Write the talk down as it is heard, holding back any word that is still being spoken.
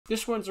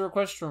This one's a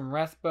request from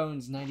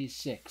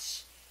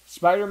Rathbones96.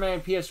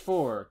 Spider-Man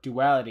PS4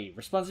 Duality,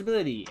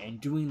 Responsibility, and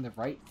Doing the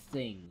Right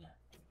Thing.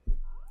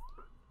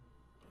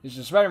 This is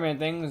a Spider-Man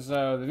thing,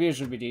 so the views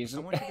should be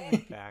decent. I want you to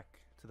think back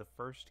to the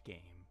first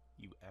game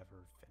you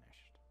ever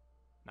finished.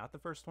 Not the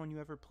first one you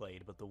ever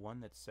played, but the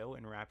one that so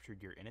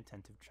enraptured your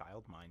inattentive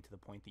child mind to the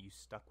point that you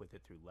stuck with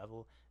it through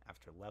level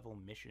after level,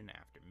 mission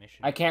after mission.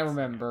 I can't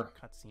remember.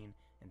 Cutscene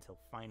until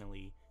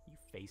finally you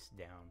faced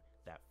down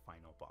that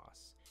final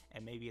boss.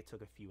 And maybe it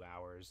took a few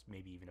hours,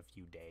 maybe even a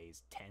few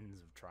days,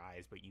 tens of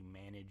tries, but you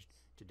managed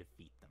to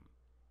defeat them.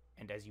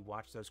 And as you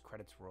watch those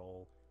credits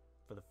roll,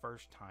 for the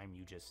first time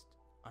you just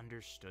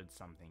understood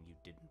something you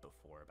didn't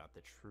before about the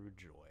true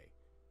joy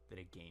that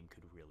a game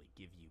could really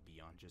give you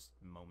beyond just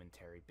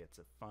momentary bits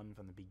of fun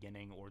from the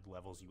beginning or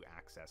levels you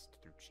accessed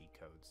through cheat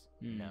codes.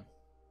 No,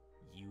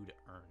 you'd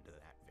earned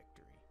that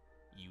victory.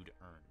 You'd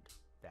earned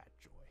that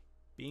joy.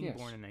 Being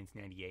born in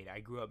 1998, I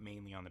grew up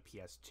mainly on the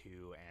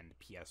PS2 and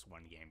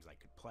PS1 games I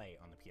could play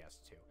on the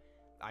PS2.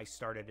 I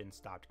started and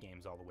stopped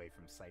games all the way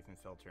from Siphon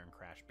Filter and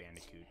Crash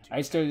Bandicoot to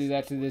I still do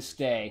that to this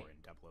day.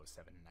 And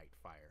 007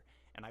 Nightfire,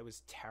 and I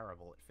was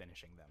terrible at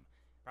finishing them.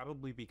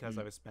 Probably because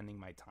I was spending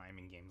my time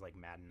in games like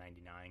Madden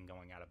 99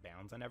 going out of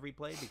bounds on every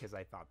play because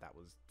I thought that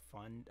was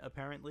fun,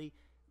 apparently.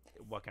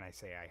 What can I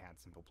say? I had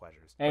simple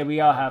pleasures. Hey, But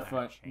we all all have that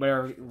fun.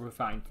 changed. We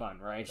find fun,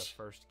 right? The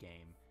first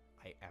game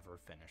I ever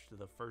finished.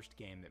 The first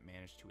game that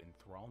managed to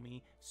enthrall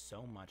me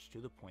so much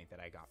to the point that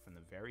I got from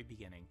the very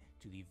beginning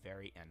to the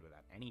very end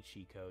without any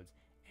cheat codes,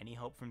 any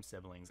help from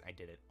siblings. I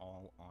did it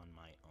all on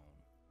my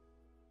own.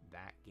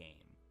 That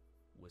game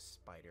was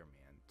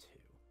Spider-Man 2.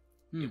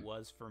 It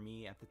was, for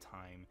me at the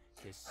time,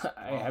 this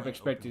I have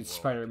expected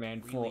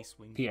Spider-Man really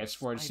for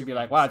PS4 just to be Spider-Man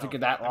like, wow, it himself. took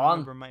it that I long.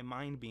 remember my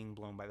mind being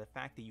blown by the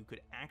fact that you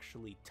could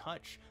actually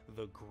touch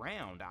the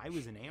ground. I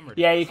was enamored.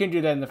 Yeah, of you this. can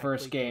do that in the I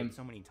first played through it game.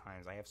 so many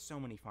times. I have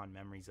so many fond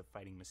memories of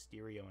fighting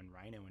Mysterio and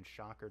Rhino and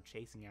Shocker,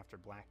 chasing after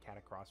Black Cat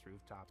across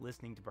rooftops,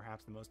 listening to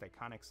perhaps the most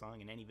iconic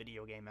song in any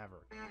video game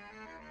ever.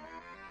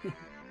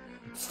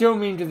 Still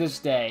meme to this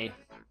day.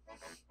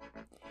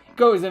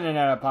 Goes in and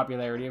out of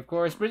popularity, of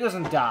course, but it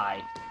doesn't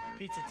die.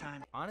 Pizza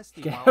time.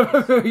 Honestly, Get while a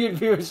I've million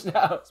views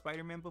now.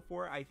 Spider-Man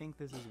before, I think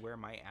this is where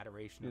my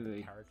adoration of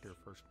the character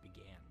first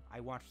began. I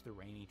watched the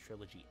Raimi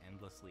trilogy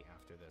endlessly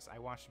after this. I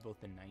watched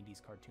both the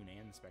 90s cartoon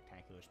and the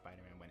Spectacular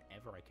Spider-Man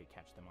whenever I could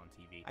catch them on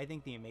TV. I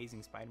think the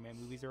Amazing Spider-Man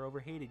movies are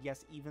overhated.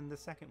 Yes, even the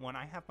second one.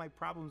 I have my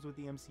problems with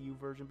the MCU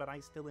version, but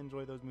I still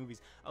enjoy those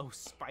movies. Oh,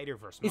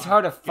 Spider-Verse. It's my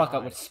hard to fuck up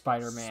God. with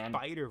Spider-Man.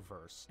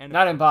 Spider-Verse. And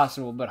Not of course,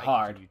 impossible, but I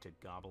hard. continue to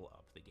gobble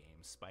up the games.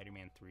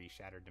 Spider-Man 3,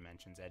 Shattered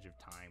Dimensions, Edge of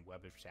Time,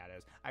 Web of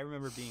Shadows. I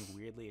remember being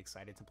weirdly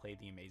excited to play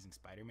the Amazing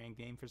Spider-Man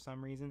game for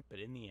some reason, but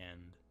in the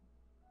end,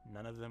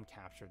 none of them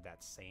captured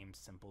that same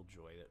simple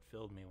joy that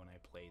filled me when I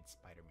played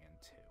Spider-Man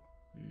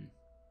 2.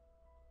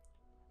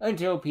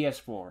 Until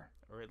PS4.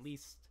 Or at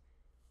least,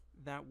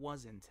 that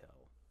was until.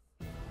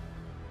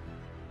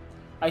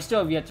 I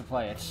still have yet to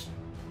play it.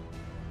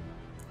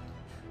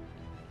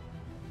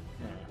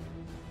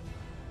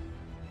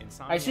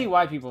 I see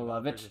why people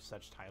love it. Of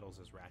such titles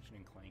as Ratchet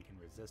and Clank and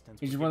Resistance.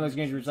 It's one of those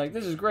games where it's like,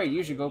 this is great,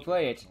 you should go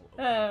play it.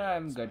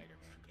 I'm good.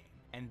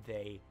 And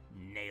they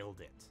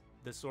nailed it.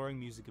 The soaring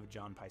music of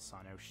John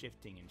Paisano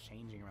shifting and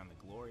changing around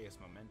the glorious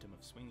momentum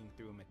of swinging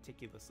through a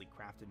meticulously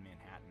crafted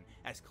Manhattan,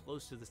 as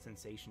close to the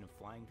sensation of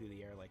flying through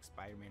the air like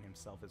Spider-Man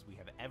himself as we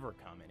have ever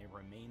come, and it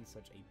remains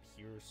such a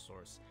pure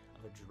source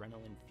of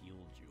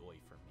adrenaline-fueled joy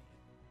for me.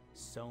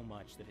 So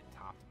much that it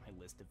topped my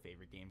list of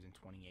favorite games in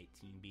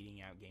 2018,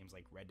 beating out games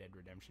like Red Dead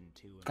Redemption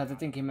 2. God, the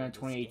thing came out in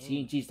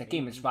 2018. Jeez, that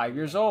game is 5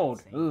 years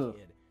old. Ugh.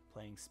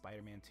 Playing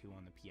Spider-Man 2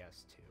 on the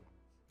PS2.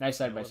 Nice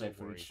side-by-side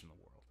footage.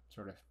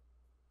 Sort of.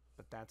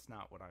 But that's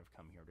not what I've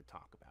come here to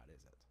talk about, is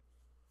it?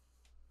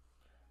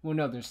 Well,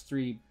 no, there's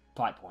 3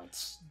 plot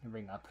points to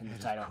bring up in the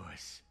title. Of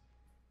course,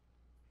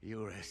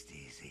 you rest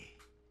easy,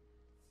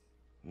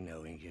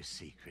 knowing your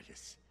secret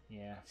is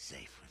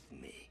safe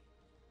with me.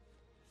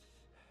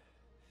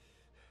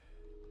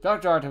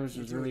 Dr. Octopus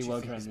was really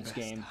well done in this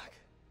game. Doc.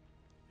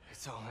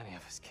 It's all any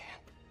of us can.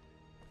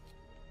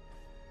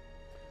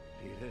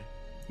 Peter?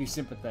 He's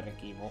sympathetic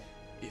evil.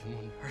 Even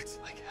when it hurts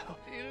like hell.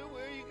 Peter,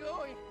 where are you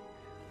going?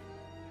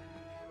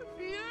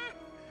 Peter?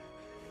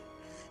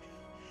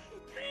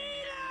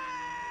 Peter!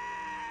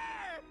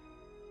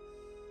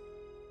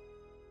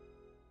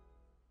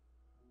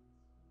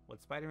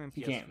 What Spider-Man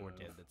PS4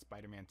 did that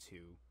Spider-Man 2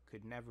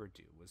 could never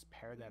do was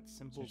pair that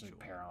simple joy,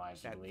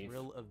 that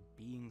thrill of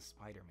being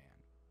Spider-Man,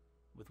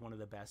 with one of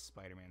the best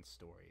Spider-Man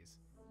stories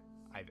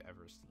I've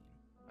ever seen.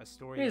 A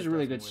story it is a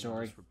really good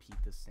story. Just repeat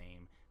the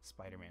same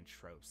Spider-Man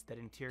tropes that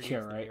interrogates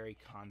the very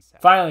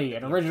concept. Finally,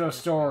 an original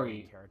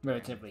story,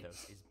 relatively,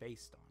 is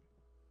based on.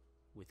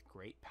 With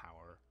great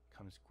power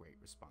comes great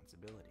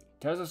responsibility.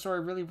 Tells the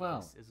story really well.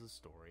 This is a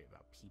story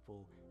about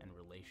people and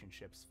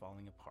relationships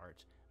falling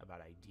apart,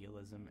 about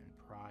idealism and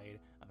pride,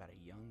 about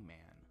a young man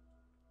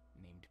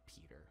named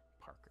Peter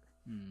Parker.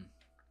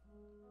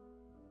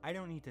 I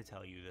don't need to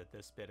tell you that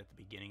this bit at the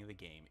beginning of the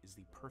game is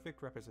the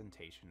perfect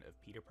representation of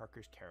Peter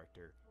Parker's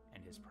character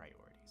and his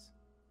priorities.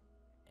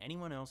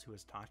 Anyone else who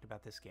has talked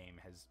about this game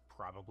has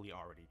probably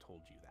already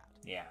told you that.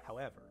 Yeah.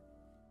 However,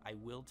 I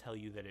will tell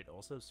you that it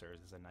also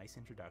serves as a nice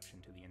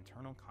introduction to the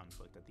internal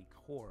conflict at the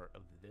core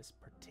of this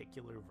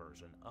particular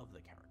version of the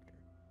character.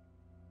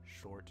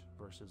 Short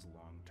versus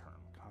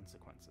long-term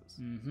consequences.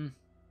 Mm-hmm.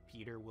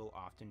 Peter will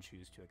often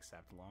choose to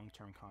accept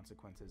long-term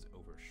consequences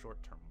over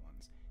short-term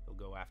ones. He'll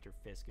go after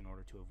Fisk in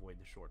order to avoid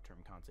the short-term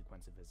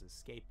consequence of his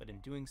escape, but in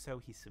doing so,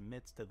 he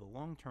submits to the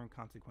long-term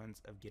consequence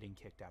of getting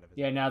kicked out of his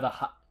Yeah, now the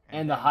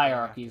and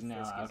hierarchy is now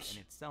Fisk out. is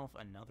in itself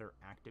another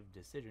active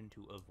decision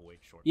to avoid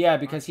short-term. Yeah,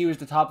 because he was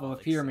the top of a while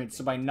pyramid,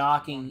 so by accepting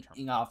knocking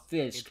long-term out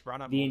It's Fisk,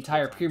 brought up the multiple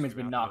entire times pyramid's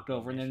been throughout knocked the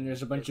over, and then opening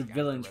there's a mission bunch that of Fisk,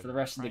 as villains for the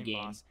rest of the crime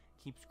game. boss,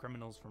 keeps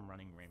criminals from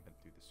running rampant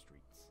through the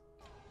streets.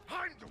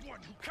 I'm the one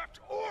who kept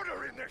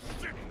order in this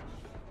city.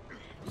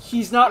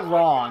 He's not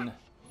wrong.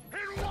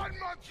 In 1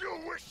 month,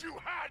 you'll wish you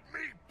had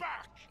me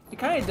back. He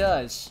kind of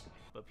does.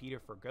 But Peter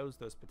forgoes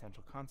those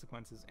potential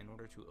consequences in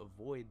order to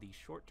avoid the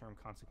short-term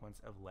consequence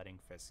of letting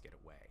Fisk get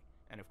away.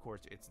 And of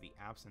course, it's the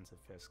absence of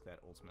Fisk that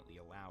ultimately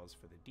allows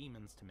for the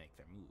demons to make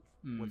their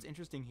move. What's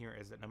interesting here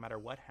is that no matter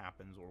what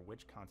happens or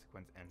which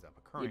consequence ends up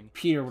occurring,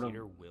 Peter will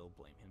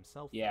blame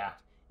himself for it.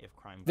 If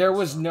crime there does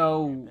was start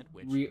no rampant,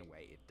 which in a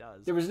way it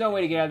does, there was no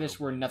way to then get out of he this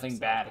will where blame nothing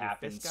himself. bad But if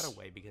happens. Fisk got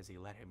away because he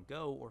let him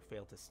go or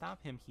failed to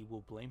stop him, he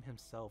will blame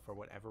himself for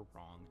whatever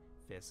wrong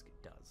Fisk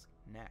does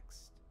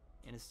next.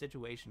 In a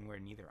situation where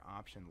neither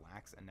option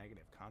lacks a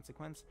negative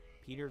consequence,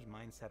 Peter's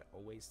mindset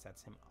always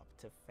sets him up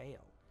to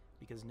fail,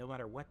 because no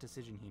matter what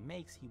decision he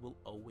makes, he will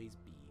always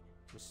be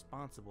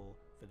responsible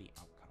for the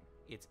outcome.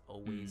 It's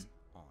always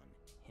on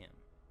him.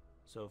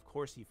 So of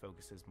course he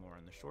focuses more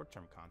on the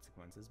short-term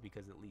consequences,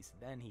 because at least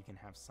then he can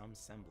have some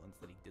semblance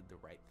that he did the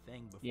right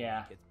thing before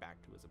he gets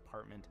back to his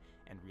apartment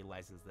and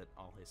realizes that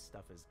all his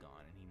stuff is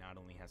gone, and he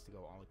not only has to go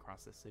all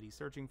across the city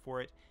searching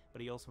for it,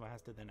 but he also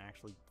has to then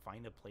actually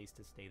find a place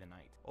to stay the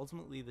night.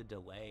 Ultimately, the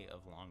delay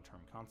of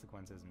long-term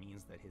consequences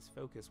means that his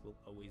focus will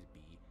always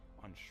be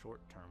on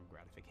short-term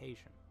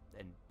gratification,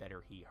 and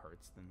better he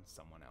hurts than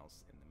someone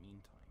else in the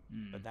meantime.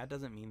 But that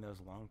doesn't mean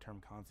those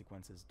long-term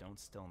consequences don't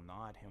still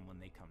gnaw at him when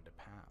they come to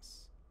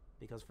pass.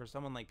 Because for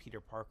someone like Peter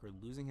Parker,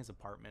 losing his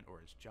apartment or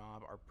his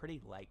job are pretty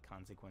light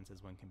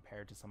consequences when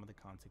compared to some of the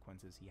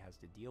consequences he has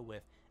to deal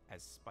with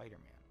as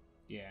Spider-Man.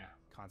 Yeah.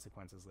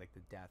 Consequences like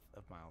the death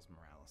of Miles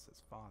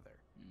Morales'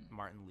 father.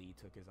 Martin Lee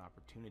took his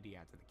opportunity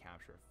after the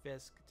capture of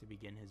Fisk to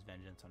begin his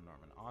vengeance on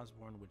Norman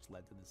Osborn, which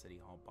led to the City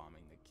Hall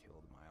bombing that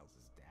killed Miles'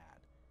 dad.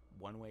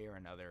 One way or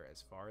another,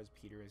 as far as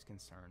Peter is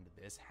concerned,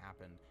 this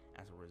happened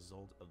as a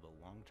result of the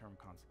long-term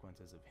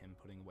consequences of him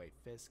putting away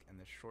Fisk and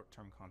the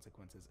short-term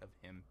consequences of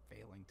him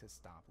failing to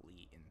stop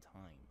Lee in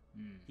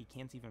time. He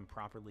can't even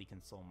properly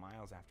console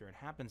Miles after it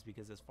happens,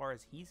 because as far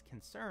as he's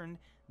concerned,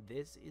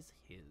 this is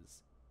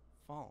his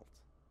fault.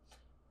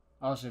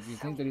 Also, if you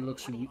think that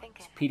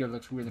Peter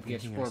looks weird in the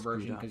PS4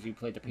 version because you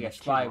played the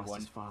PS5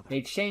 one,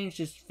 they changed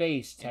his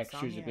face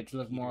textures a bit to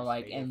look more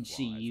like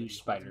MCU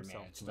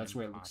Spider-Man, so that's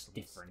where it looks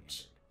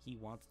different. He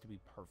wants to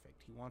be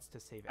perfect. He wants to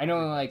save I know,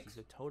 everyone. like, He's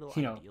a total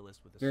you know, idealist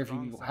with a very few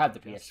strong people sense have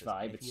of the justice,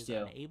 PS5, and but if he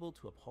still. is unable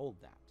to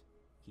uphold that,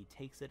 he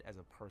takes it as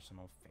a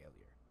personal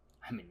failure.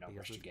 I'm in no Because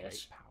rush to with great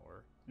guess.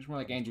 power It's more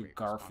like comes Andrew great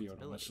Garfield,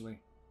 responsibility. honestly.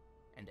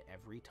 And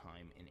every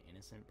time an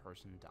innocent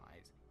person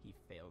dies, he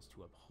fails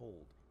to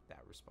uphold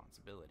that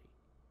responsibility.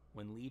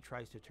 When Lee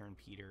tries to turn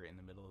Peter in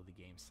the middle of the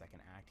game's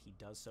second act, he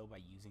does so by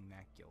using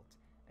that guilt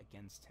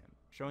against him,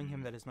 showing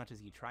him that as much as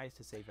he tries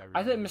to save everyone,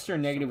 I thought Mr.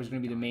 Negative was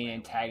going to be the main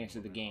antagonist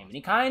of the game, and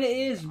he kind of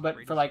is, but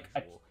for like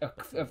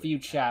a few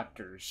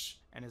chapters.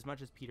 And as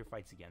much as Peter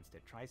fights against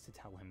it, tries to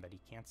tell him that he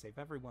can't save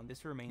everyone,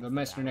 this remains But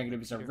the Mr. battle Negative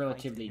that is a Peter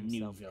relatively fights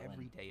new himself villain.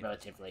 every day of his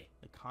Relatively. life.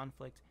 The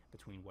conflict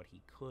between what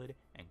he could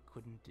and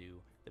couldn't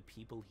do, the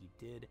people he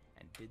did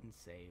and didn't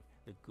save,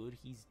 the good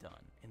he's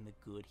done, and the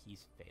good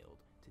he's failed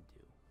to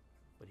do.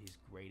 But his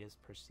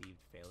greatest perceived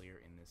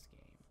failure in this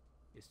game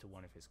is to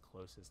one of his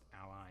closest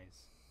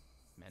allies,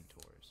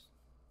 mentors,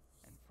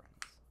 and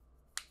friends.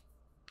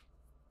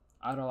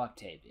 Otto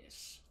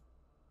Octavius.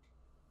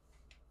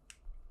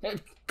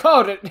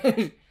 Called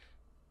it!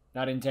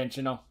 Not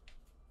intentional.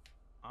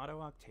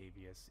 Otto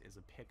Octavius is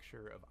a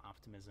picture of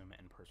optimism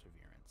and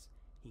perseverance.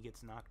 He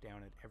gets knocked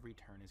down at every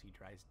turn as he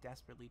tries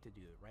desperately to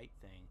do the right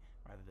thing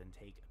rather than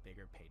take a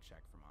bigger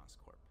paycheck from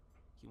Oscorp.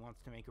 He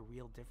wants to make a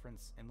real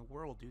difference in the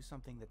world, do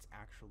something that's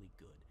actually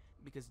good,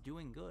 because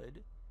doing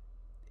good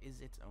is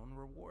its own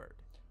reward.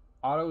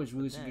 Otto is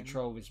losing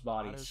control of his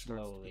body Otto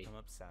slowly.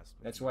 Obsessed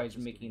with That's why he's not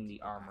just making giving the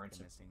people armor back into...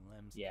 the missing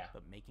limbs, Yeah.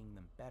 but making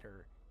them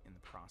better in the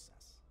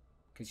process.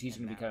 Because he's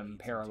And going to that become leads him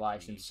to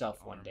paralyzed create himself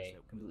the one arms day. that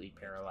will Completely make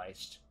him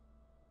paralyzed.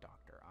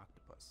 Dr.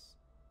 Octopus.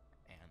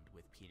 And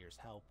with Peter's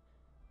help,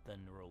 the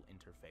neural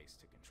interface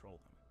to control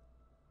them.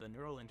 The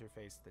neural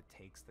interface that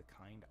takes the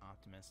kind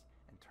Optimus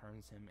and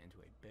turns him into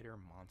a bitter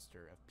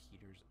monster of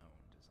Peter's own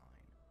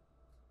design.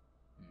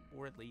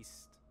 Or at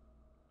least,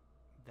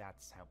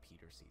 that's how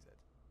Peter sees it.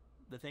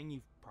 The thing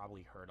you've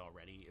probably heard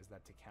already is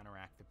that to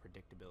counteract the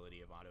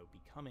predictability of Otto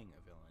becoming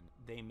a villain,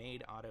 they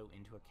made Otto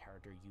into a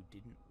character you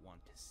didn't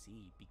want to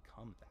see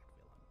become that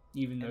villain.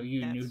 Even though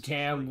you knew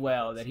damn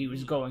well that he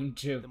was going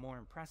to. The more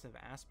impressive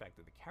aspect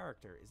of the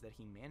character is that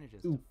he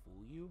manages to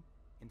fool you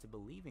into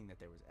believing that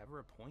there was ever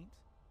a point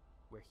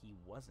where he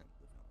wasn't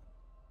the villain.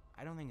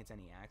 I don't think it's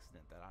any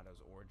accident that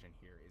Otto's origin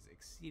here is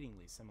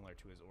exceedingly similar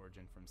to his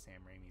origin from Sam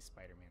Raimi's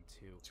Spider-Man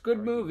 2. It's a good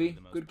movie,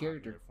 good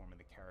character. Form of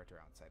the character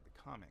outside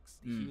the comics.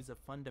 He was a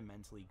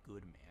fundamentally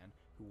good man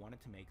who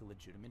wanted to make a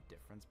legitimate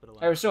difference, but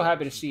I was so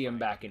happy to see him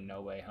back in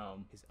No Way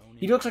Home.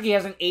 He looks like he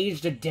hasn't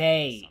aged a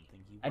day.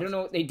 I don't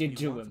know what they did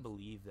to him. To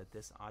believe that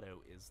this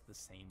Otto is the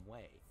same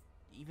way.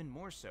 Even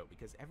more so,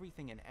 because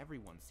everything and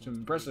everyone seems some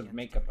impressive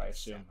makeup, I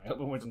assume. I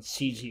hope it wasn't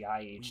CGI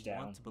aged down.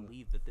 We want to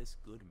believe that this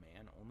good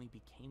man only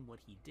became what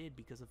he did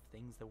because of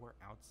things that were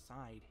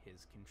outside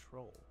his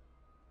control.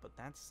 But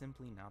that's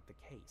simply not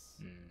the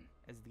case.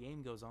 As the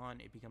game goes on,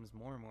 it becomes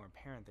more and more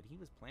apparent that he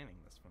was planning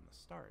this from the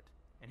start.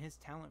 And his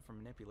talent for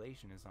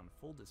manipulation is on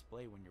full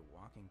display when you're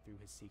walking through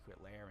his secret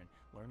lair and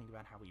learning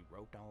about how he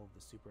roped all of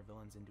the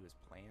supervillains into his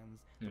plans,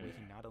 the way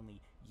he not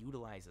only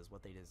utilizes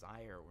what they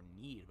desire or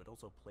need, but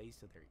also plays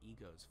to their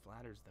egos,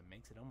 flatters them,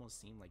 makes it almost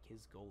seem like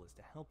his goal is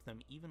to help them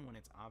even when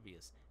it's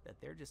obvious that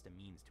they're just a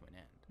means to an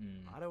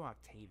end. Otto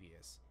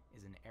Octavius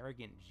is an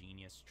arrogant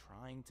genius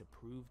trying to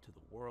prove to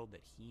the world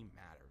that he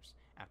matters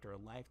after a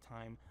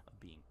lifetime of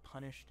being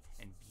punished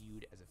and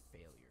viewed as a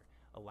failure.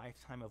 A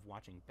lifetime of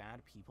watching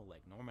bad people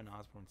like Norman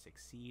Osborn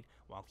succeed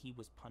while he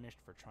was punished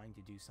for trying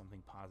to do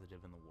something positive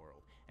in the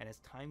world. And as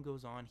time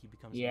goes on, he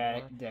becomes more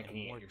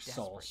and more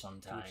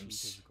desperate to achieve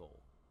his goal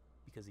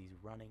because he's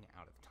running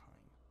out of time.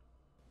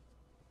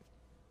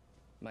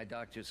 My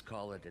doctors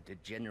call it a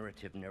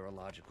degenerative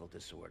neurological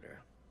disorder.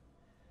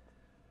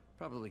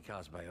 Probably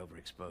caused by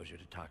overexposure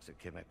to toxic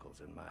chemicals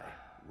in my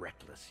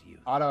reckless youth.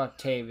 Otto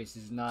Octavius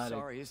is not a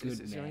good man.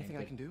 Is there anything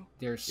I can do?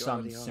 There's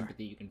some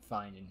sympathy you can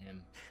find in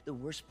him. The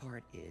worst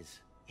part is,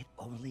 it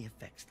only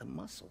affects the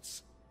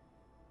muscles.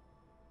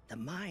 The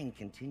mind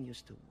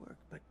continues to work,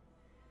 but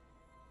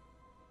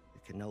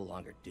it can no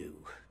longer do.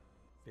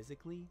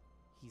 Physically,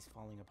 he's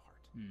falling apart,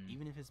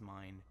 even if his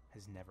mind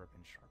has never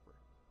been sharper.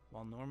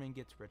 While Norman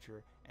gets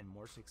richer and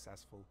more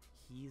successful,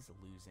 he's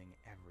losing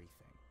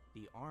everything.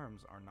 The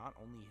arms are not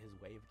only his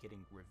way of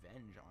getting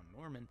revenge on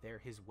Norman, they're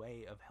his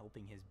way of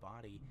helping his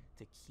body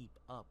to keep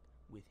up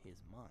with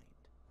his mind.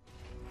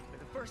 For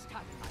the first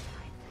time in my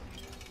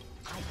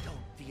life, I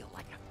don't feel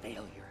like a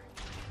failure.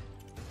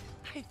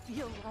 I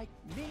feel like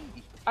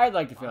me. I'd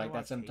like to feel like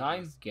that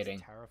sometime.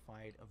 Kidding.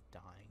 Terrified of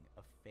dying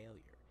a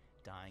failure,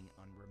 dying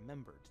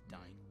unremembered,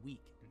 dying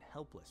weak and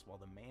helpless, while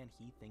the man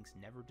he thinks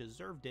never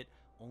deserved it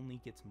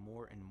only gets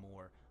more and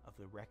more of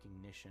the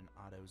recognition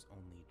Otto's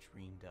only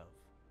dreamed of.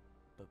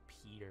 But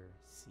Peter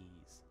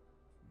sees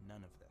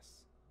none of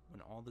this. When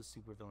all the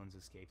supervillains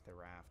escape the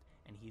raft,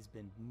 and he's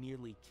been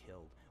nearly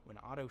killed, when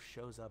Otto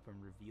shows up and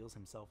reveals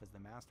himself as the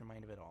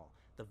mastermind of it all,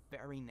 the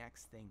very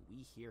next thing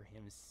we hear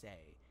him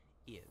say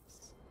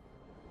is...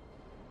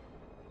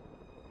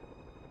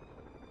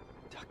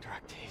 Dr.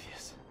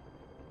 Octavius,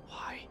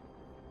 why?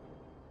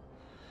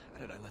 How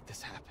did I let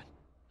this happen?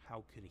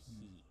 How could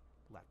he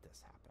let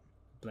this happen?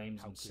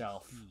 Blames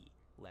himself. How could he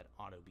let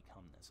Otto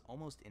become this?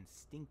 Almost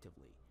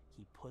instinctively,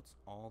 he puts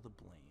all the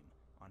blame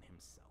on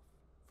himself.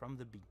 From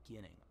the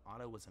beginning,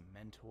 Otto was a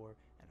mentor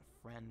and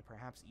a friend,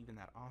 perhaps even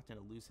that often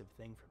elusive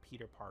thing for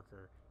Peter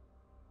Parker,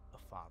 a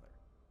father.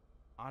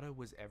 Otto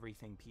was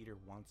everything Peter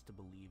wants to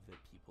believe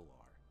that people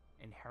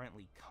are.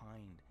 Inherently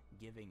kind,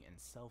 giving, and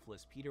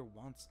selfless, Peter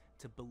wants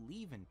to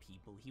believe in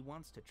people. He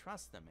wants to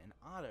trust them, and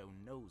Otto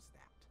knows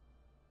that.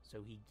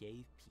 So he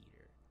gave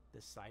Peter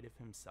the side of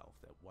himself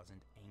that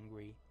wasn't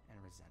angry and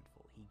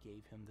resentful. He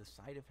gave him the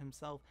side of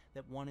himself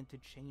that wanted to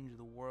change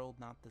the world,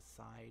 not the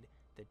side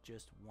that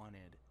just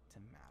wanted to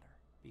matter.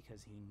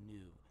 Because he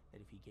knew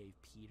that if he gave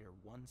Peter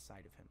one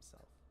side of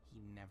himself,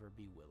 he'd never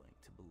be willing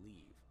to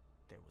believe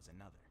there was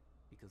another.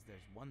 Because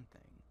there's one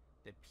thing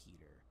that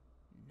Peter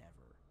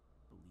never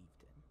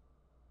believed in.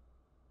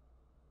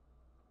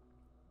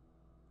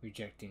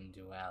 Rejecting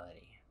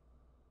duality.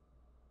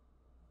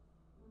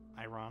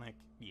 Ironic,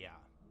 yeah,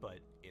 but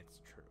it's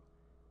true.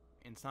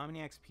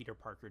 Insomniac's Peter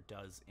Parker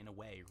does, in a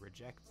way,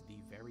 reject the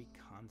very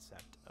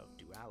concept of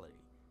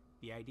duality.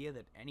 The idea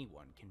that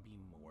anyone can be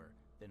more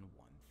than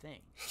one thing.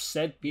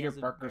 Said Peter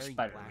Parker, Spider-Man.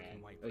 Spider-Man. Black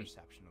and white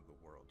perception of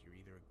the world. You're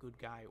either a good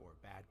guy or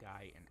a bad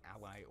guy, an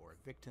ally or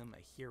a victim,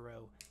 a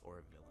hero or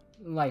a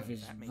villain. Life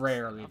is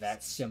rarely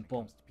that simple.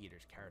 When it comes to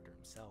Peter's character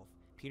himself,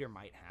 Peter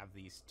might have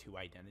these two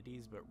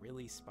identities, but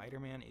really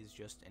Spider-Man is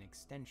just an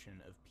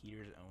extension of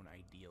Peter's own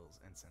ideals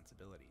and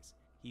sensibilities.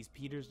 He's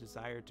Peter's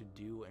desire to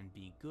do and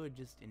be good,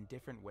 just in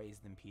different ways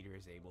than Peter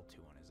is able to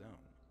on his own.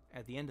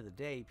 At the end of the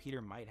day,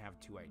 Peter might have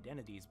two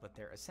identities, but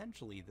they're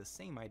essentially the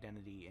same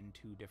identity in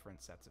two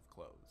different sets of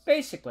clothes.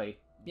 Basically,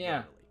 yeah.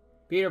 Literally.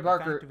 Peter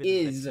Parker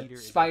is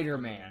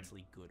Spider-Man. Peter is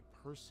a good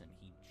person.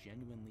 He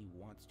genuinely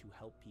wants to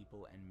help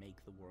people and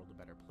make the world a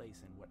better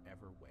place in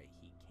whatever way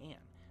he can.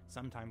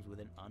 sometimes with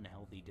an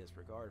unhealthy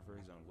disregard for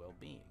his own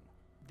well-being.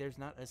 There's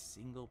not a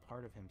single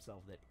part of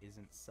himself that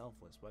isn't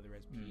selfless, whether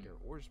as Peter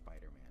or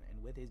Spider-Man,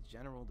 and with his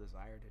general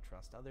desire to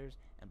trust others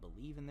and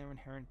believe in their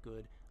inherent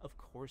good, of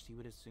course he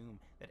would assume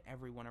that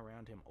everyone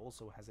around him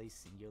also has a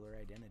singular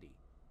identity.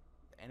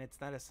 And it's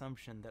that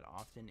assumption that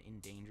often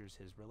endangers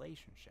his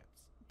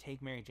relationships.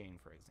 Take Mary Jane,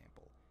 for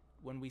example.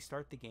 When we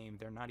start the game,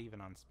 they're not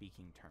even on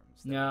speaking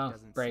terms. No,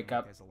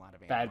 breakup,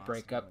 bad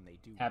breakup,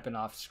 happen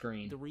off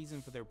screen. The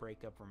reason for their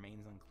breakup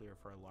remains unclear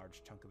for a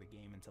large chunk of the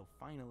game until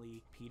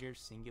finally, Peter's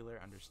singular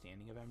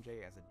understanding of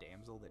MJ as a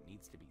damsel that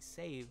needs to be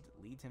saved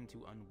leads him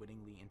to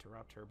unwittingly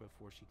interrupt her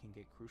before she can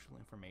get crucial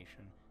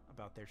information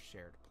about their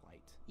shared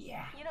plight.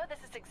 Yeah. You know, this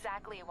is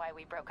exactly why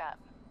we broke up.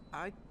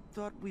 I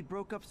thought we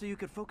broke up so you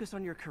could focus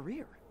on your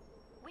career.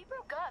 We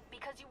broke up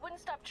because you wouldn't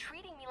stop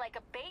treating me like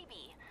a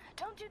baby.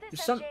 Don't do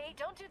this, There's MJ.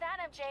 Don't do that,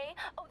 MJ.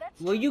 Oh, that's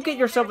Well, too you get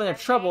yourself into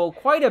dangerous, trouble MJ.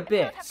 quite a I may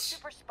bit. not have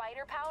super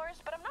spider powers,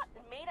 but I'm not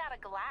made out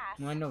of glass.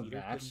 Well, I know Peter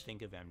that. couldn't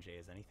think of MJ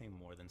as anything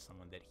more than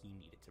someone that he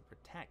needed to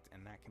protect,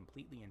 and that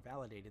completely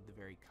invalidated the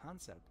very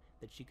concept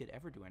that she could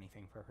ever do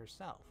anything for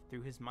herself.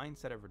 Through his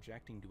mindset of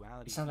rejecting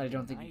duality, It's not that I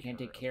don't think you can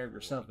take care of full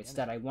yourself, it's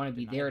that I identity, want to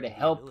be denying there her to the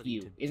help ability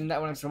you. to Isn't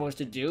that what I'm direct supposed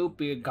to and do?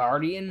 Be a in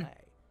guardian? way.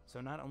 So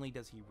not only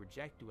does he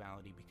reject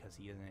duality because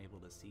he isn't able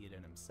to see it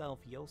in himself,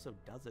 he also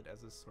does it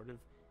as a sort of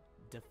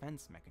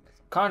defense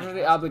mechanism.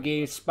 Contractually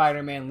obligated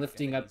Spider-Man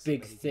lifting up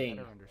big so that he can thing.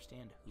 better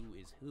understand who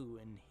is who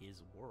in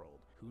his world,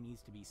 who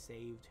needs to be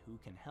saved, who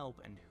can help,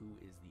 and who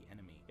is the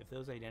enemy. If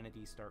those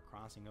identities start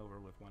crossing over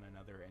with one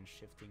another and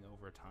shifting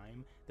over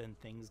time, then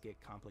things get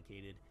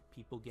complicated,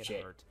 people get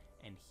hurt,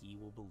 and he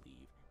will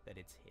believe that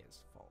it's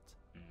his fault.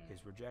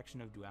 His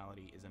rejection of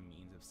duality is a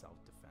means of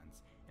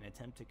self-defense, an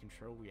attempt to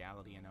control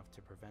reality enough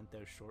to prevent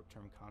those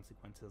short-term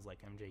consequences like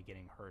MJ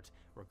getting hurt,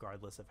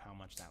 regardless of how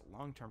much that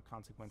long-term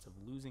consequence of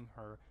losing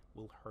her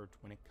will hurt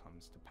when it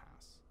comes to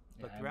pass.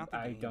 But throughout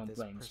the game, this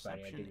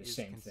perception is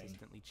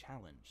consistently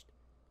challenged.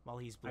 While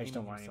he's blaming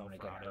himself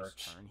for Otto's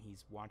turn,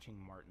 he's watching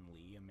Martin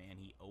Lee, a man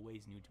he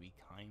always knew to be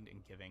kind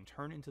and giving,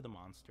 turn into the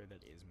monster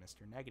that is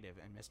Mr. Negative,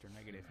 and Mr.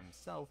 Negative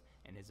himself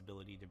and his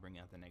ability to bring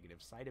out the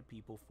negative side of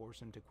people force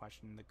him to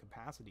question the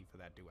capacity for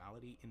that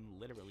duality in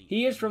literally...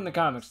 He is from the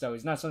comics, though.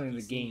 He's not something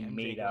the game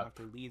made up.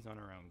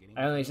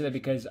 I only said that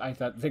because I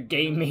thought the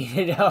game made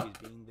it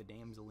up. Being the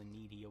damsel in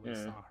need he always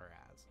saw her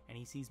as. And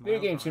he sees video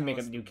games can make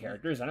up new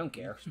characters. I don't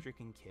care.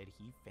 Stricken kid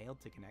he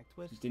failed to connect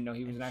with. Just didn't know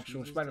he was an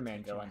actual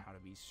Spider-Man villain. How to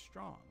be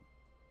strong,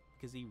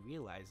 because he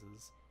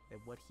realizes that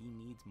what he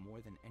needs more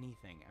than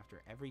anything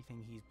after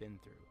everything he's been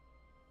through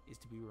is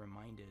to be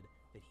reminded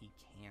that he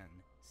can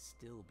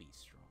still be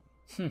strong.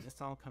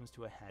 This all comes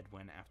to a head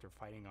when, after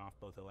fighting off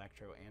both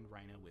Electro and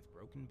Rhino with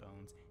broken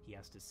bones, he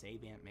has to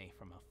save Aunt May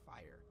from a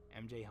fire.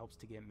 MJ helps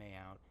to get May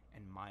out,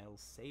 and Miles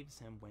saves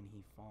him when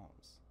he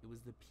falls. It was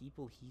the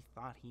people he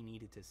thought he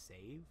needed to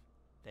save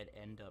that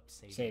end up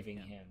saving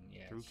him.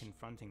 Yes. Through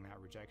confronting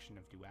that rejection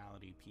of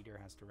duality, Peter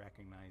has to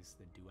recognize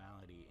the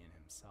duality in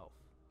himself.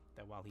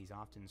 That while he's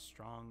often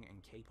strong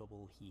and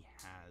capable, he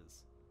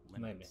has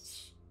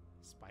limits.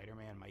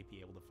 Spider-Man might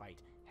be able to fight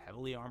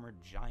heavily armored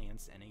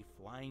giants and a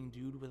flying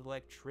dude with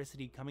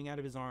electricity coming out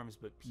of his arms,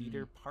 but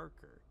Peter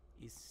Parker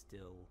is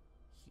still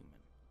human.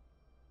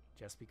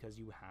 Just because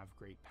you have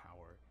great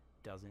power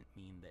doesn't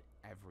mean that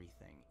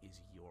everything is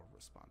your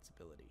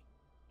responsibility.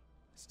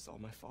 This is all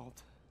my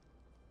fault.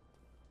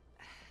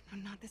 No,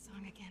 not the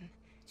song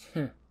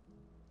again.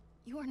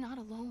 You are not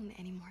alone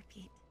anymore,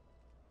 Pete.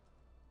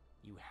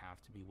 You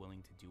have to be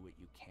willing to do what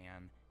you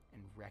can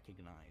and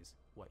recognize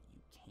what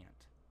you can't.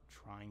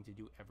 Trying to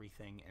do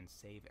everything and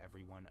save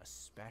everyone,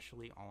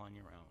 especially all on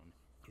your own,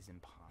 is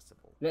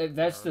impossible.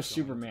 That's the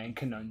Superman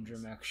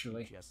conundrum,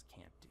 actually. You just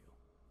can't do.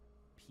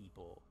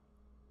 People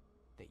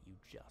that you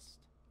just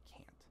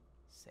can't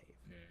save.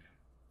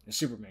 The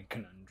Superman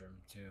conundrum,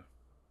 too.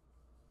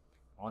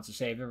 Wants to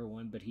save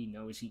everyone, but he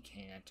knows he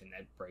can't, and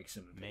that breaks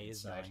him. May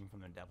is dying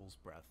from the devil's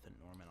breath that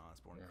Norman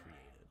Osborn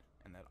created,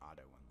 and that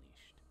Otto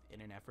unleashed.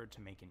 In an effort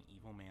to make an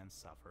evil man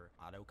suffer,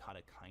 Otto caught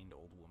a kind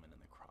old woman in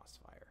the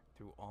crossfire.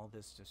 Through all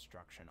this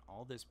destruction,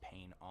 all this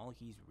pain, all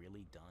he's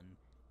really done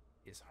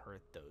is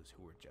hurt those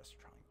who were just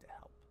trying to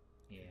help.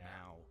 And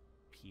now,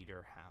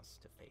 Peter has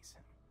to face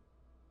him.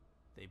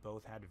 They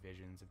both had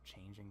visions of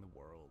changing the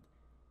world,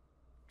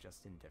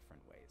 just in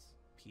different ways.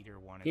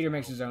 Peter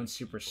makes his own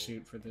super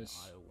suit for this.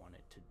 Otto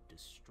wanted to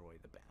destroy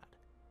the bad.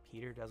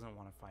 Peter doesn't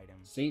want to fight him.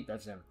 See,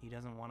 that's him. He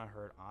doesn't want to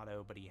hurt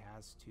Otto, but he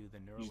has to. The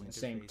neural Using interface the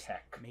same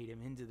tech made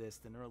him into this.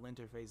 The neural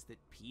interface that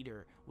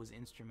Peter was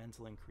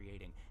instrumental in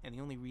creating. And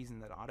the only reason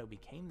that Otto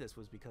became this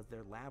was because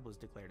their lab was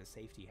declared a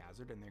safety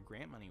hazard and their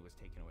grant money was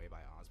taken away by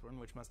Osborn,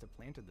 which must have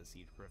planted the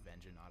seed of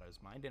revenge in Otto's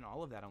mind. And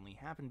all of that only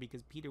happened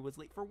because Peter was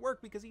late for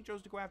work because he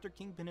chose to go after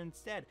Kingpin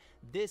instead.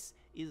 This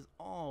is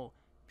all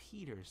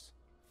Peter's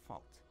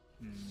fault.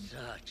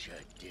 Such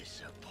a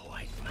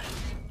disappointment.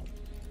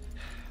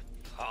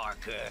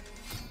 Parker.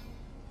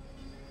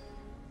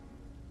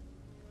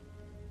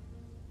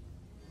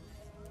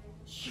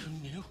 You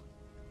knew?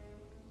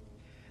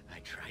 I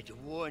tried to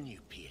warn you,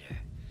 Peter,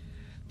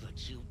 but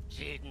But you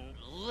didn't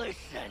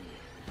listen.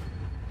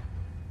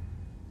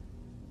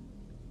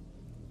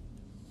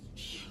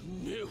 You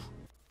knew.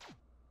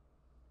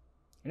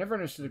 I never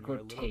understood the When you're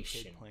a little kid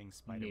quotation. playing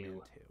Spider-Man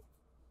New. 2,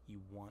 you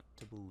want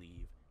to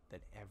believe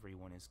that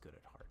everyone is good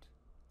at heart,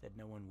 that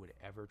no one would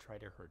ever try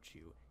to hurt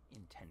you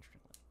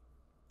intentionally,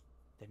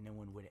 that no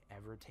one would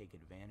ever take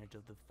advantage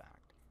of the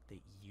fact that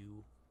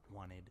you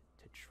wanted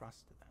to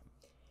trust them.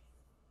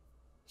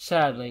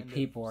 Sadly, At the end of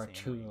people are Sam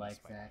too Raimi's like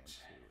Spider-Man that. 2,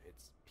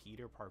 it's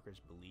Peter Parker's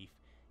belief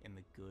in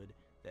the good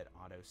that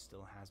Otto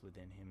still has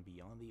within him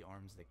beyond the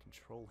arms that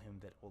control him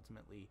that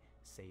ultimately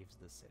saves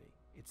the city.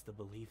 It's the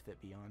belief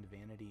that beyond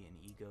vanity and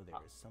ego there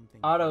is something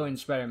Otto good in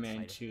Spider-Man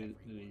inside of 2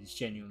 everyone. is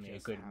genuinely You a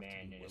just good have to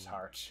man be in his willing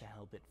heart. to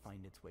help it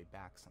find its way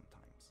back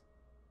sometimes.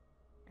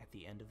 At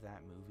the end of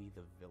that movie,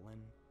 the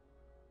villain,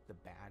 the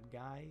bad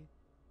guy,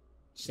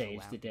 is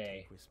Saves allowed the to day.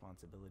 take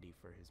responsibility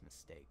for his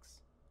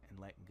mistakes and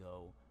let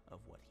go of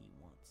what he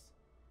wants.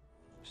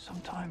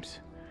 Sometimes,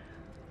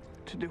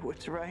 to do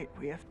what's right,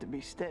 we have to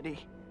be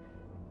steady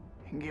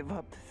and give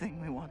up the thing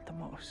we want the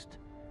most.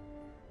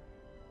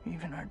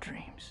 Even our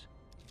dreams.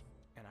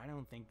 And I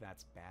don't think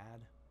that's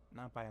bad,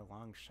 not by a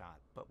long shot,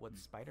 but what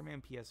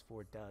Spider-Man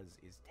PS4 does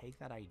is take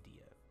that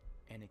idea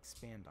and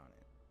expand on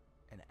it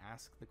and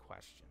ask the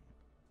question,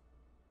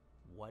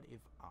 what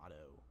if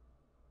Otto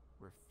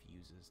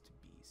refuses to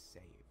be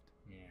saved?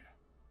 Yeah.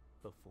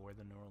 Before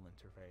the neural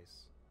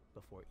interface,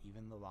 before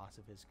even the loss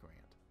of his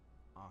grant,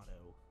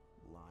 Otto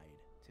lied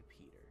to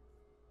Peter.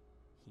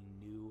 He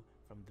knew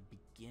from the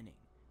beginning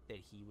that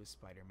he was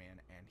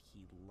Spider-Man, and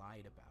he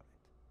lied about it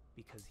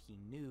because he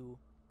knew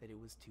that it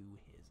was to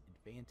his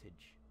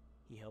advantage.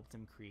 He helped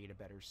him create a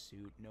better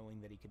suit,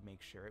 knowing that he could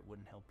make sure it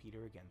wouldn't help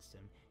Peter against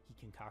him. He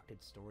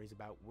concocted stories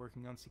about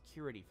working on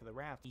security for the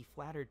raft. He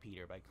flattered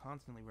Peter by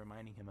constantly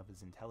reminding him of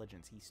his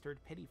intelligence. He stirred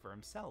pity for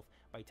himself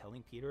by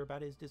telling Peter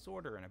about his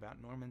disorder and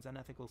about Norman's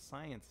unethical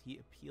science. He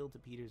appealed to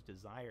Peter's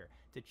desire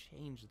to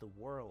change the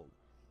world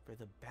for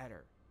the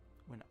better.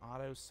 When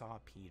Otto saw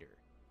Peter,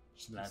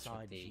 So he that's saw a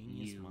what the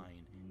genius you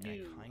mind and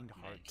knew a kind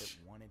heart meant. that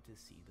wanted to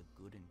see the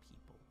good in people.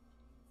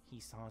 He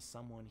saw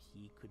someone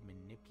he could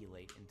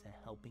manipulate into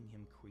helping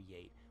him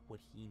create what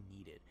he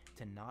needed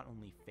to not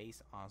only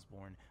face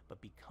Osborn,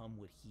 but become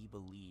what he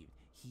believed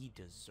he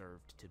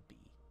deserved to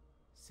be.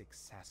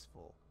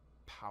 Successful,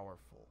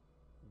 powerful,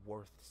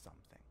 worth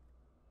something.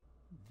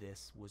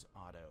 This was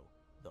Otto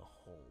the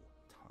whole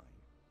time.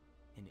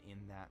 And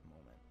in that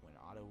moment, when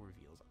Otto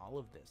reveals all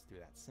of this through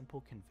that simple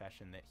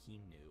confession that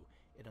he knew,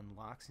 it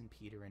unlocks in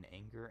Peter an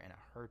anger and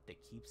a hurt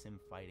that keeps him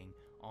fighting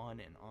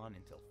on and on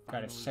until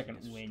Got a finally second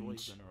he destroys wind.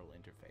 the neural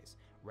interface,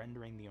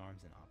 rendering the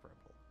arms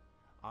inoperable.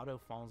 Otto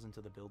falls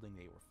into the building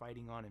they were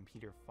fighting on, and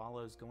Peter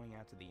follows, going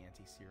out to the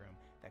anti-serum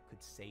that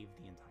could save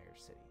the entire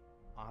city.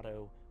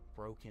 Otto,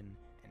 broken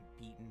and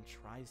beaten,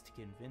 tries to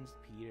convince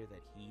Peter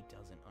that he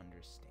doesn't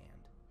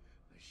understand.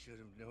 I should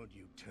have known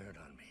you'd turn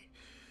on me,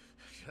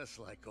 just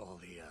like all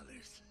the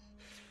others.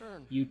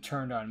 Turn. You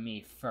turned on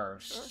me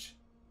first.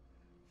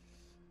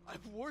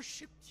 I've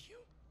worshipped you.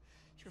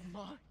 Your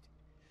mind,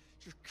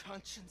 your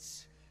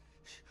conscience,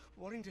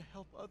 wanting to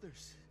help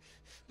others.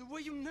 The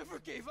way you never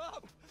gave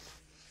up.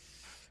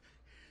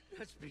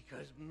 That's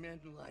because men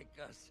like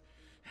us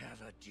have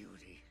a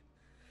duty,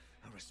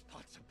 a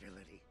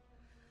responsibility,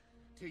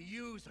 to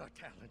use our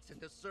talents in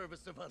the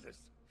service of others.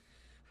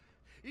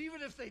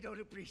 Even if they don't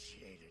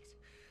appreciate it,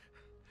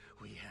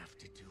 we have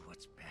to do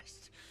what's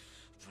best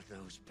for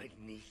those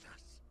beneath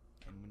us.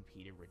 And when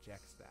Peter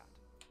rejects that,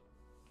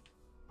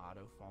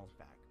 Otto falls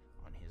back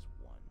on his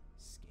one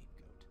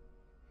scapegoat.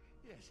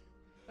 Yes,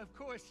 of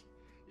course.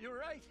 You're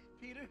right,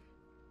 Peter.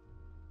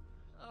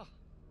 Oh,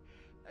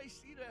 I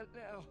see that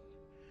now.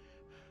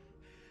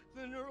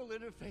 The neural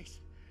interface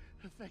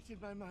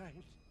affected my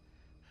mind.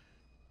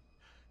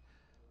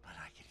 But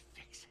I can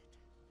fix it.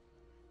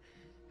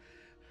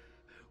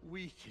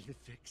 We can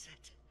fix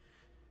it.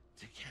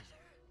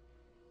 Together.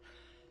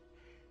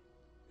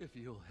 If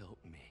you'll help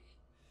me.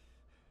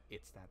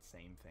 It's that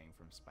same thing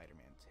from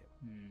Spider-Man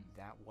 2.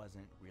 That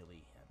wasn't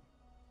really him.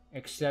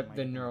 Except Might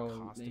the have been neural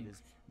cost of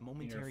his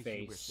momentary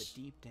hubris, interface.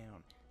 but deep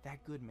down,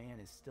 that good man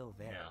is still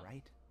there, No.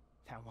 right?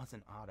 That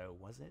wasn't Otto,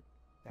 was it?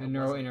 That The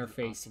neural wasn't interface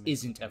optimistic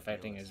isn't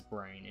affecting his idealist.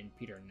 brain, and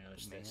Peter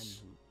knows The man this.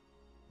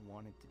 who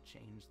wanted to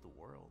change the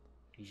world.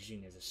 He's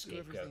using it as a Do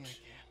everything I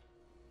scapegoat.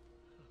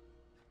 can.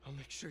 I'll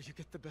make sure you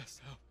get the best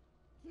help.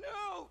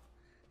 No!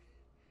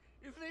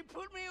 If they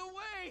put me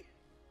away,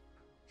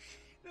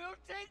 they'll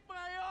take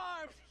my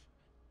arms!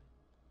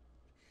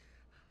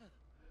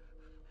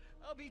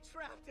 I'll be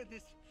trapped in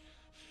this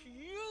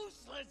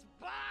useless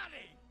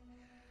body!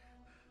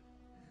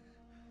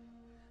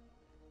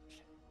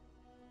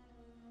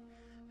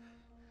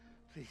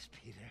 Please,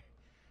 Peter.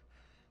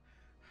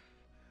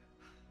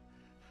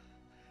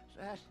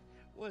 That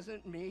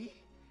wasn't me.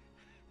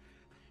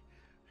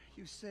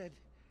 You said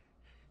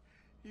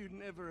you'd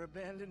never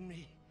abandon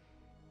me.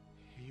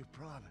 You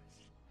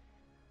promised.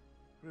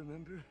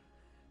 Remember?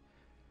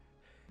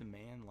 The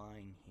man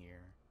lying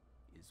here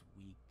is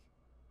weak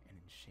and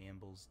in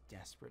shambles,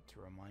 desperate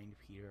to remind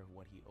Peter of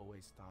what he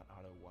always thought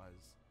Otto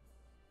was.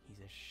 He's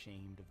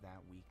ashamed of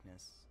that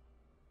weakness,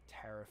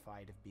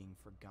 terrified of being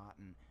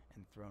forgotten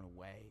and thrown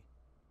away.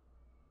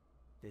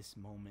 This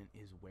moment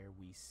is where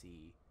we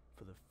see,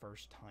 for the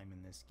first time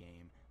in this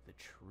game, the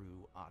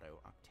true Otto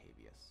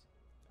Octavius.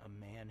 A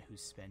man who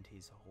spent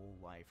his whole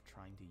life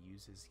trying to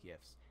use his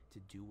gifts to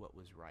do what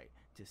was right,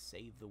 to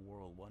save the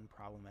world one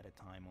problem at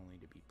a time, only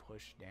to be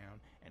pushed down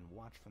and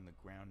watch from the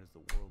ground as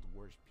the world's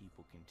worst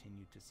people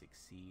continued to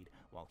succeed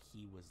while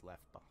he was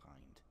left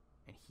behind.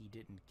 And he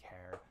didn't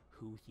care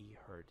who he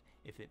hurt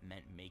if it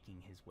meant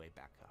making his way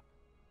back up.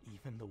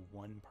 Even the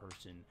one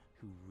person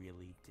who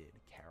really did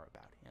care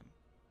about him.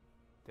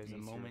 There's a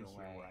moment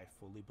here where I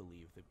fully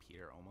believe that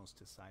Peter almost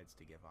decides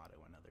to give Otto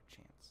another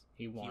chance.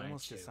 He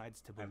almost decides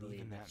to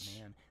believe in that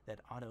man that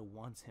Otto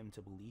wants him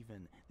to believe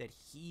in, that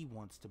he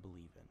wants to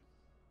believe in.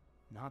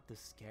 Not the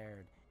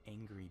scared,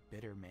 angry,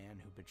 bitter man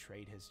who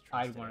betrayed his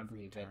trust at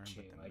every turn,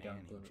 but the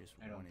man who just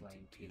wanted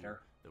to do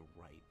the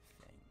right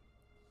thing.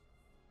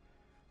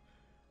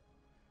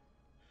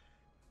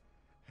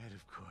 And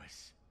of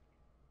course,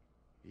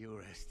 you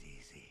rest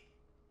easy,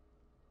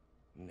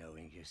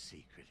 knowing your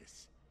secret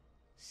is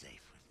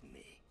safe with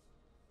me.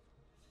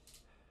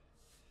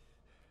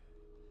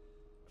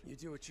 You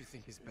do what you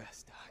think is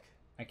best, Doc.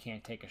 I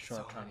can't take a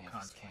short-term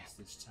consequence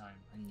this time.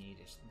 I need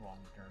a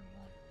long-term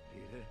one.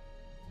 Peter?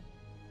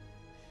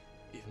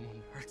 Even when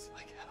it hurts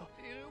like hell.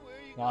 Peter, where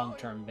are you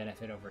Long-term going?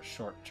 benefit over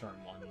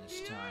short-term one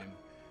this time.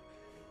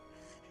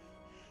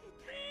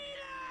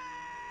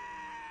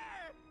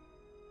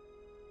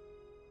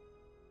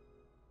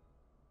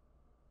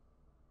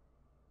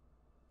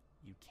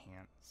 You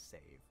can't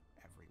save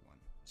everyone.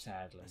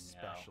 Sadly,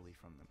 especially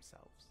from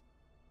themselves.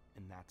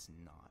 And that's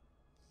not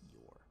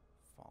your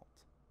fault.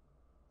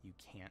 You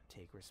can't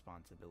take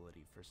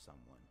responsibility for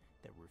someone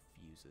that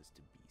refuses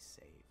to be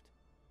saved.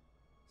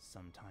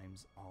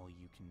 Sometimes all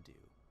you can do,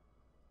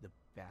 the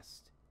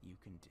best you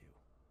can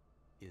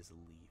do, is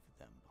leave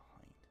them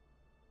behind.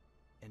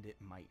 And it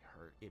might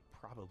hurt. It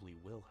probably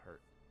will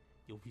hurt.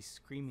 You'll be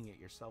screaming at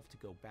yourself to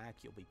go back.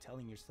 You'll be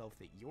telling yourself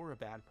that you're a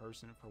bad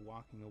person for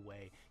walking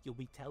away. You'll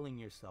be telling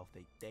yourself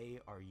that they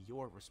are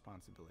your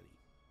responsibility.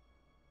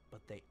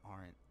 But they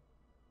aren't.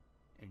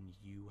 And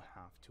you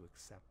have to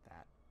accept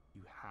that.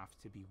 You have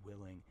to be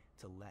willing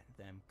to let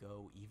them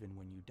go even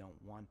when you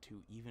don't want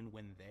to, even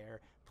when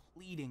they're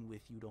pleading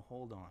with you to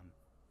hold on.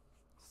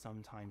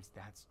 Sometimes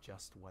that's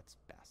just what's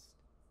best.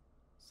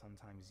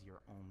 Sometimes your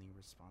only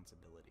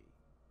responsibility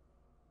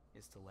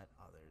is to let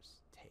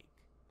others take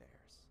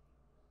theirs.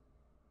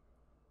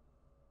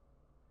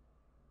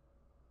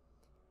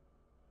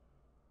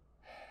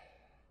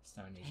 It's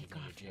not an easy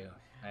thing to do.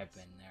 I've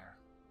been there.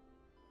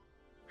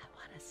 I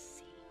want to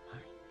see my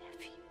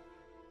nephew.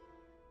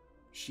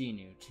 She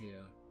knew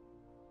too.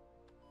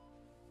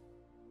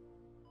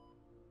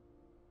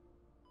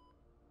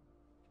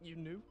 You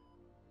knew?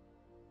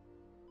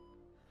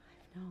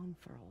 I've known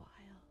for a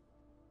while.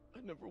 I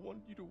never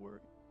wanted you to worry.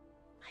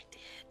 I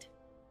did.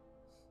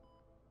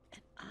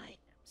 And I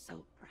am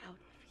so proud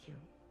of you.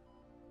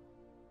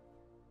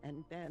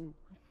 And Ben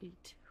would be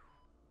too.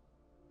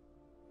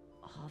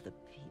 All the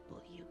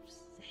people you've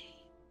saved.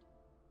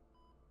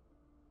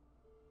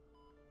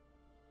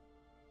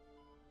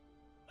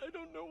 I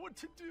don't know what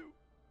to do.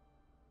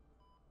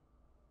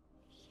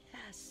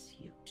 Yes,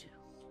 you do.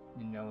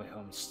 You know what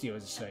Holmes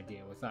steals this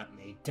idea without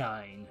me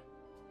dying.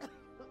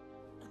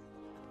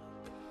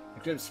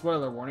 Except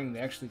spoiler warning, they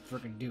actually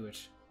freaking do it.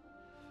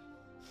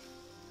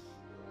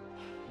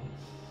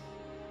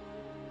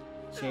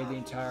 Save the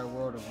entire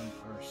world of one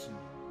person.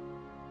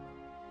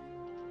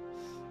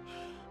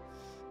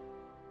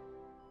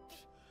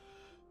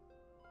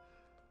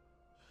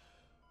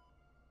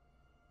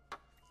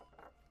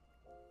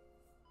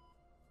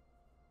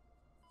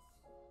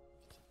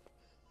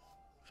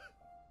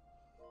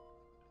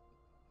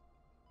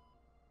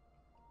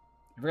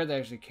 I forgot they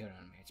actually killed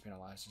on me. It's been a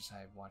while since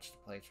I've watched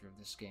the playthrough of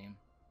this game.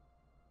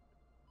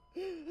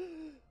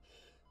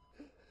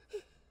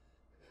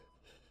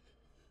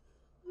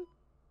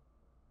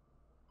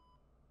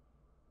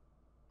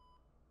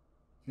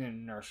 Then a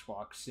nurse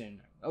walks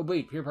in. Oh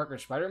wait, Peter Parker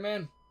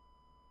Spider-Man?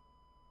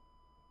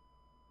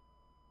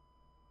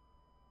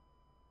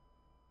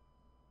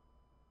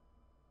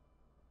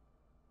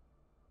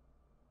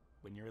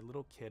 When you're a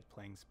little kid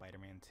playing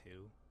Spider-Man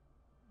 2,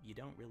 you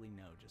don't really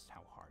know just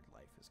how hard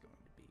life is going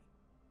to be.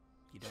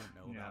 You don't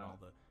know about all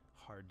the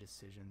hard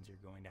decisions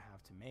you're going to have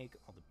to make,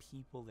 all the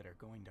people that are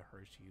going to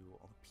hurt you,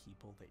 all the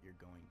people that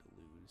you're going to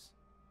lose.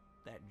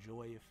 That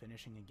joy of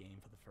finishing a game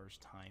for the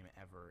first time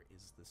ever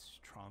is the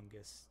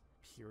strongest,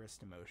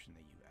 purest emotion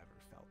that you've ever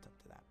felt up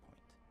to that point.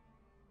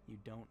 You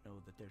don't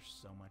know that there's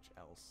so much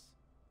else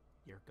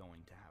you're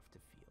going to have to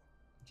feel.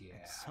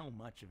 Yeah. And so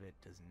much of it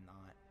does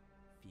not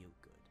feel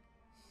good.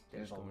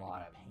 There's a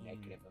lot of pain,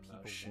 negative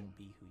emotion. People won't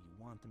be who you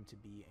want them to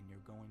be, and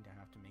you're going to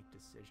have to make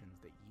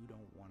decisions that you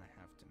don't want to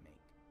have to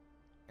make.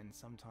 And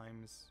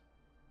sometimes,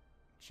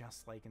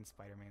 just like in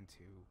Spider-Man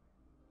 2,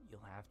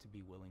 you'll have to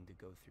be willing to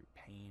go through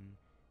pain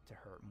to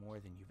hurt more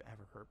than you've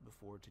ever hurt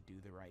before, to do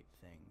the right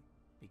thing,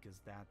 because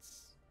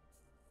that's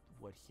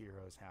what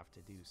heroes have to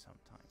do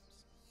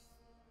sometimes.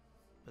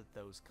 But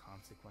those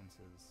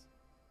consequences,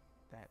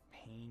 that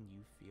pain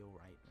you feel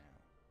right now,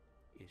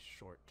 is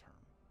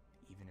short-term,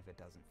 even if it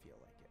doesn't feel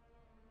like it.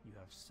 You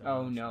have so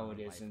much more life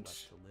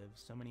left to live,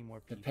 so many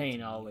more people. The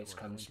pain to meet always who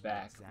are comes going to be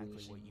back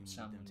exactly what you losing need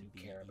someone them to you be,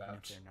 care even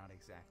about. if they're not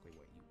exactly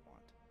what you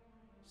want.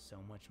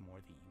 So much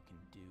more that you can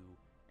do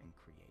and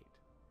create.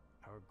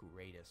 Our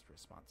greatest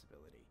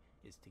responsibility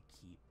is to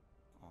keep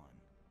on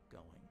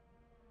going,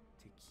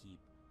 to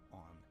keep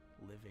on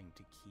living,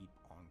 to keep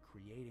on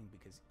creating,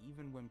 because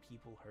even when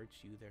people hurt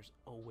you, there's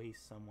always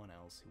someone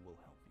else who will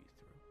help you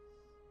through.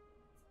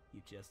 You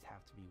just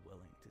have to be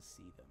willing to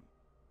see them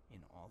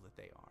in all that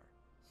they are.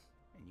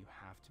 And you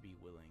have to be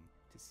willing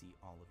to see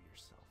all of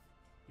yourself,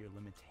 your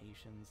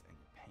limitations and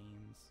your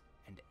pains,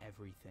 and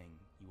everything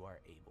you are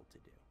able to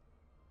do.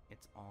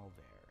 It's all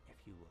there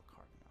if you look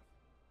hard enough.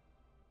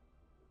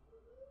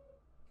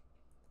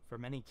 For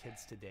many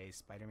kids today,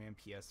 Spider-Man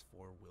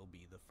PS4 will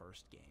be the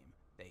first game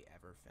they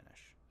ever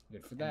finish.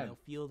 Good for and them.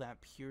 They'll feel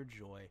that pure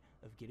joy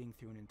of getting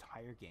through an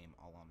entire game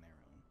all on their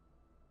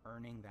own,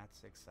 earning that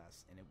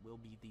success, and it will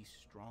be the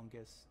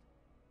strongest,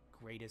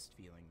 greatest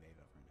feeling they've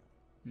ever known.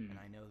 And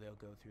I know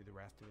they'll go through the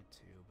rest of it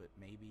too, but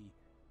maybe,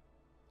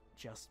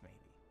 just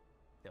maybe,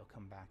 they'll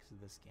come back to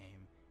this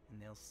game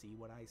and they'll see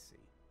what I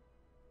see.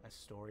 A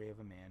story of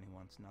a man who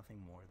wants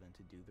nothing more than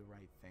to do the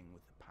right thing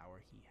with the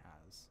power he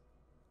has.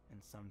 And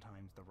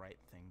sometimes the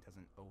right thing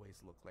doesn't always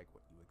look like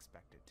what you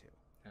expect it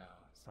to.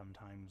 Oh.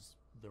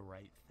 Sometimes the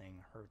right thing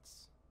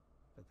hurts,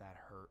 but that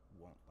hurt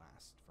won't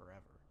last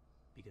forever.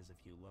 Because if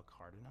you look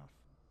hard enough,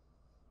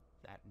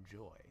 that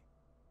joy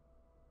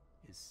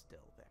is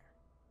still there.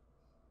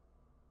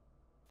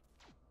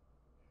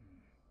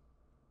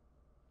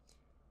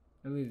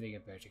 I believe they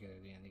get back together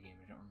at the end of the game.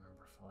 I don't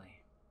remember fully.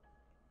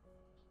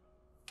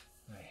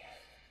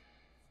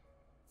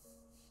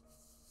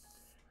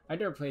 I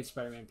never played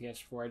Spider-Man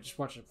PS4. I just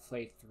watched a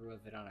playthrough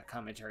of it on a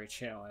commentary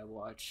channel I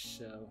watched,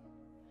 so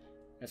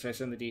that's why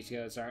some of the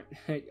details aren't.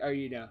 Or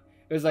you know,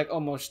 it was like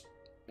almost.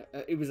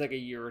 It was like a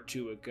year or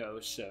two ago,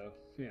 so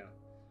you know,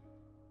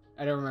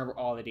 I don't remember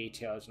all the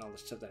details and all the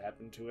stuff that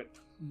happened to it,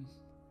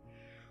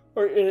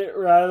 or in it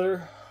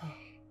rather.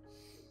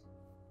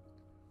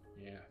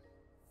 Yeah.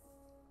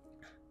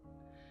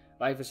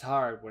 Life is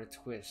hard. What a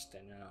twist,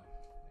 I know.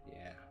 But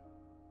yeah.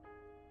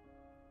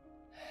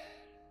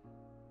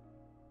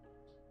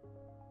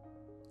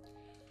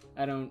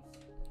 I don't...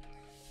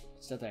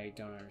 It's not that I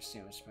don't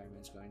understand what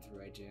Spider-Man's going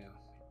through. I do.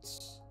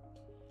 It's...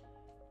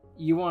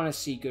 You want to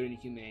see good in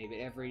humanity, but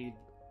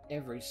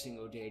every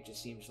single day it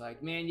just seems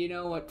like, man, you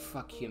know what?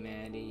 Fuck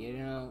humanity, you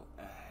know?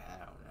 I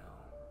don't know.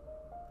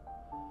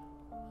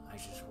 I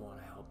just want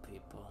to help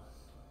people.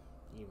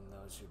 Even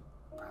those who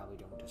probably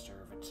don't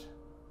deserve it.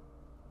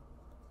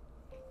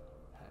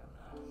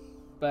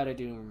 But I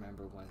do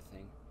remember one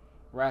thing.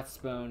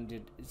 Rathbone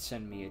did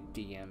send me a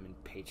DM in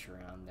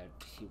Patreon that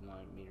he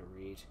wanted me to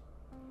read.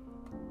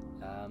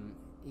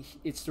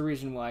 It's the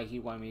reason why he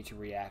wanted me to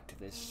react to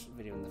this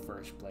video in the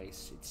first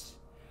place. It's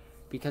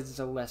because it's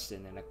a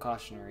lesson and a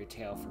cautionary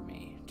tale for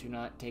me. To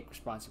not take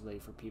responsibility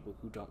for people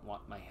who don't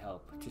want my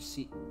help. To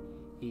see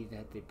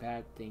that the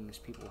bad things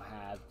people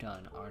have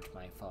done aren't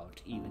my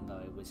fault, even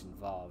though I was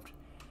involved.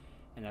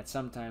 And that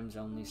sometimes,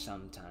 only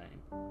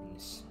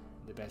sometimes,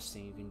 the best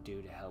thing you can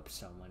do to help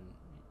someone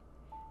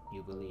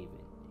you believe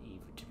in,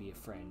 even to be a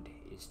friend,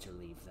 is to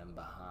leave them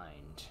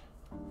behind.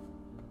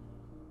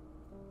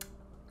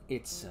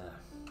 It's a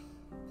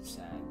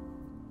sad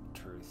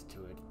truth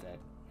to it that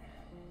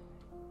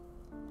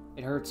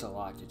it hurts a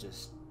lot to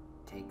just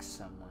take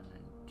someone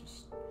and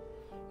just,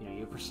 you know,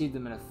 you perceive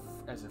them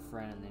as a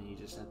friend and then you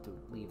just have to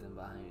leave them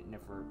behind. It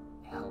never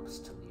helps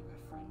to leave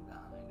a friend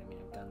behind. I mean,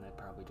 I've done that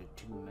probably to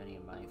too many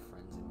of my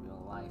friends in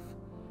real life.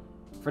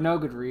 For no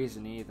good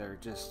reason either,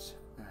 just,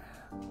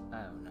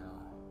 I don't know.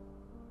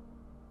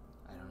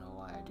 I don't know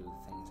why I do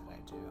the things that I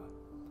do.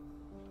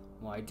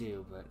 Well, I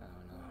do, but I don't know.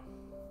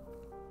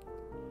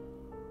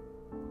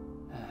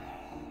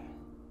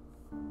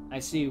 I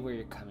see where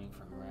you're coming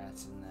from,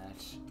 Rats, in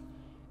that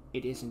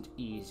it isn't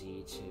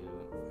easy to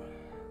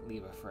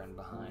leave a friend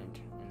behind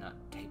and not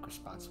take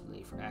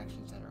responsibility for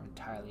actions that are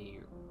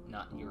entirely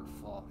not your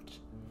fault.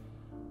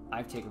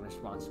 I've taken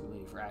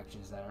responsibility for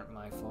actions that aren't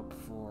my fault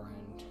before,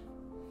 and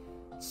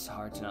it's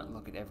hard to not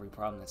look at every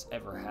problem that's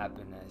ever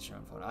happened as your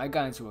own fault. I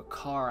got into a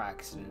car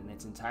accident, and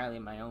it's entirely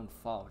my own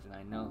fault, and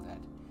I know that.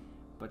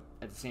 But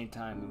at the same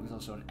time, it was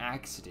also an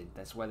accident.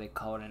 That's why they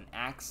call it an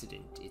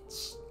accident.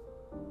 It's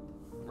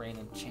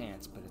random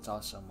chance, but it's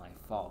also my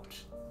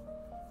fault.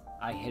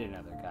 I hit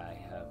another guy.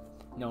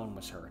 No one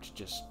was hurt.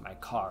 Just my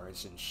car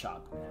is in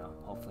shock now.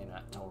 Hopefully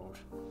not totaled.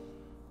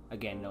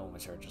 Again, no one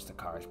was hurt. Just the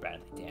car is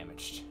badly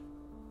damaged.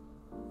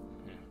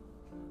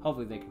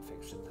 Hopefully they can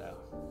fix it, though.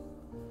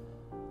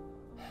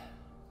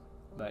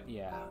 But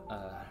yeah,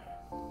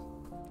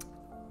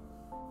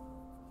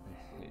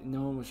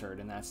 no one was hurt,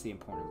 and that's the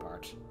important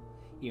part.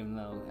 Even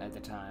though at the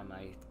time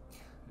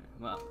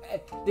well,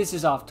 this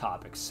is off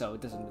topic, so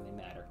it doesn't really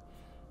matter.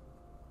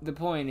 The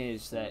point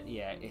is that,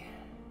 yeah,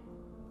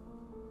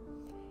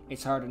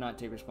 it's hard to not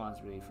take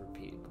responsibility for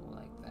people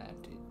like that.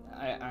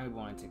 I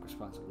want to take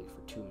responsibility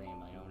for too many of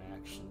my own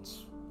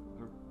actions.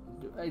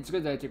 It's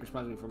good that I take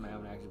responsibility for my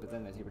own actions, but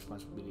then I take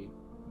responsibility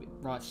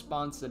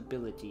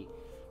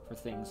for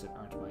things that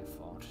aren't my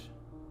fault.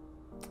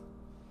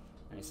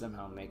 And I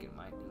somehow make it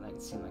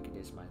seem like it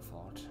is my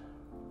fault.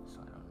 So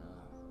I don't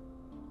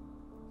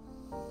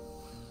know.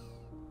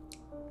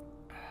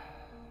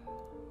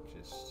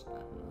 Just, I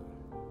don't know.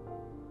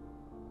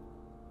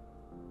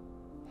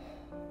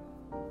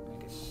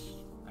 I guess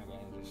I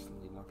gotta just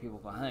leave more people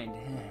behind.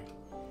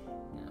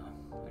 No,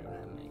 I don't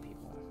have many people.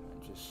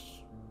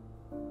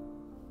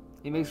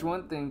 It makes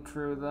one thing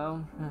true,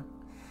 though.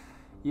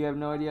 You have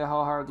no idea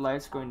how hard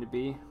life's going to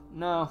be.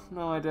 No,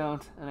 I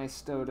don't. And I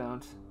still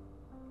don't.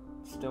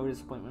 Still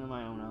disappointment in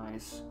my own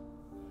eyes.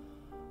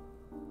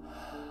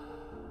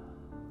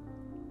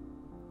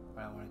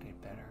 But I want to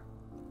get better.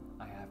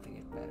 I have to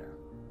get better.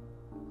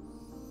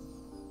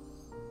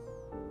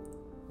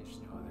 There's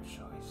no other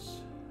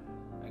choice.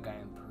 I gotta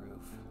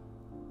improve.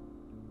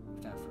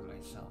 If not for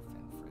myself,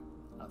 then for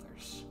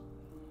others.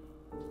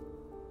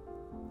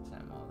 Because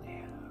I'm all they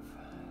have.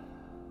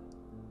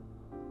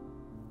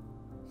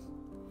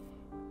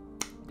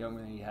 Don't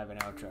really have an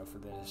outro for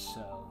this,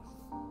 so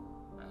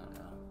I don't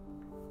know.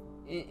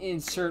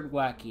 Insert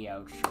wacky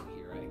outro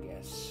here, I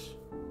guess.